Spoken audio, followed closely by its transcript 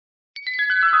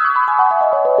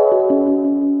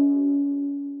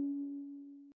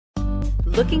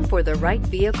Looking for the right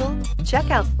vehicle?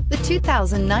 Check out the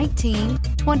 2019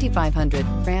 2500.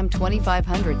 Ram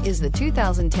 2500 is the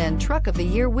 2010 Truck of the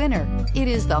Year winner. It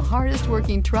is the hardest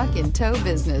working truck in tow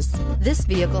business. This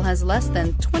vehicle has less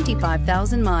than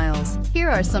 25,000 miles. Here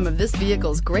are some of this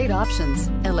vehicle's great options: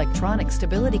 electronic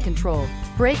stability control,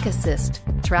 brake assist,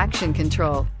 traction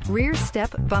control, rear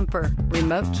step bumper,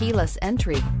 remote keyless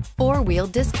entry, four-wheel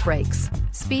disc brakes,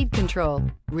 speed control,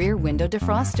 rear window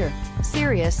defroster,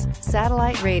 Sirius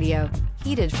satellite radio,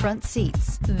 heated front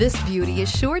seats. This beauty is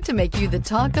sure to make you the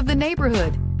talk of the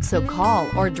neighborhood. So call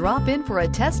or drop in for a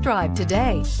test drive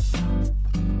today.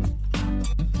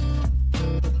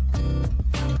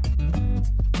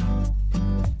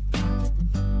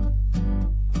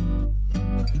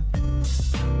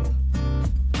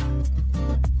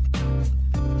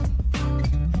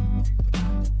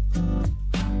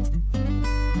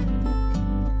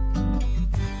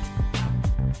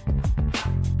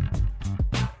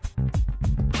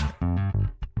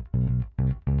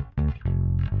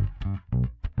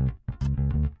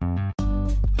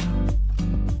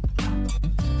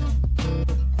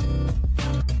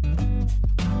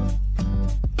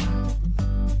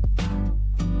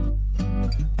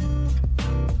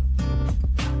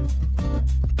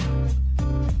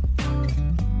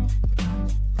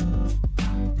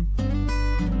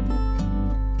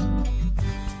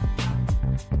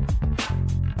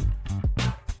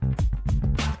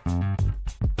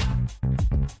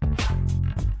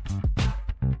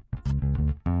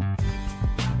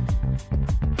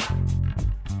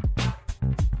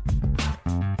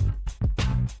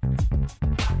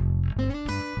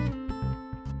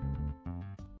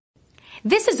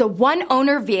 This is a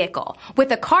one-owner vehicle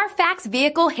with a Carfax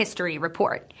Vehicle History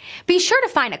Report. Be sure to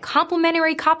find a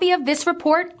complimentary copy of this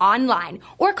report online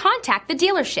or contact the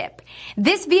dealership.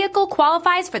 This vehicle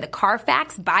qualifies for the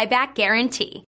Carfax Buyback Guarantee.